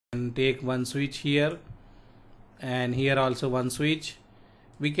can take one switch here, and here also one switch.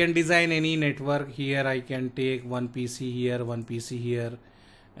 We can design any network. Here I can take one PC here, one PC here,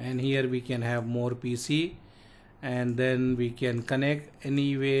 and here we can have more PC, and then we can connect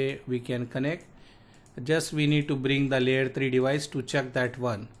any way we can connect. Just we need to bring the layer 3 device to check that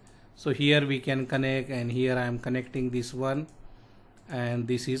one. So here we can connect, and here I am connecting this one, and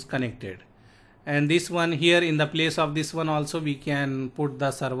this is connected. And this one here, in the place of this one also we can put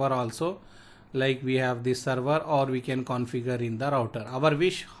the server also, like we have this server, or we can configure in the router, our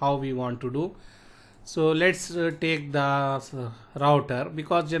wish how we want to do. So let's take the router,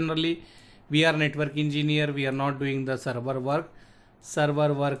 because generally we are network engineer, we are not doing the server work.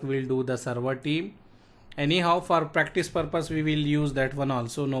 Server work will do the server team. Anyhow, for practice purpose we will use that one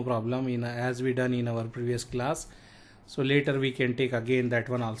also, no problem, in as we done in our previous class. So later we can take again that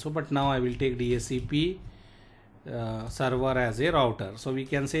one also, but now I will take DHCP server as a router. So we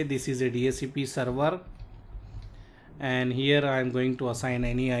can say this is a DHCP server, and here I am going to assign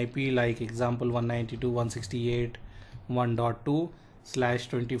any IP, like example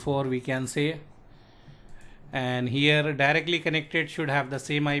 192.168.1.2/24 we can say. And here directly connected should have the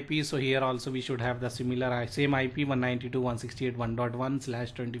same IP, so here also we should have the similar same IP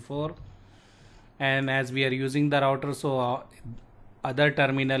 192.168.1.1/24. And as we are using the router, so other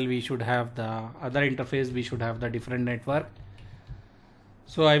terminal we should have the other interface, we should have the different network.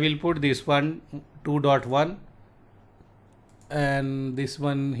 So I will put this one 2.1, and this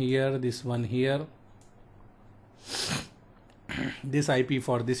one here, this one here, this IP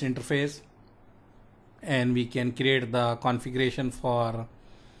for this interface. And we can create the configuration for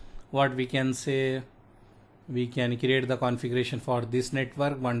what we can say. We can create the configuration for this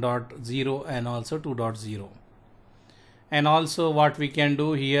network 1.0 and also 2.0. And also what we can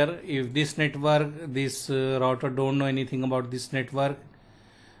do here, if this network, this router don't know anything about this network,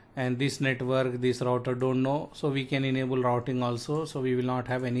 and this network, this router don't know, so we can enable routing also, so we will not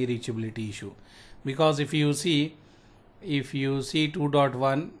have any reachability issue. Because if you see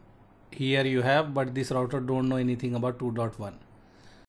 2.1 here you have, but this router don't know anything about 2.1.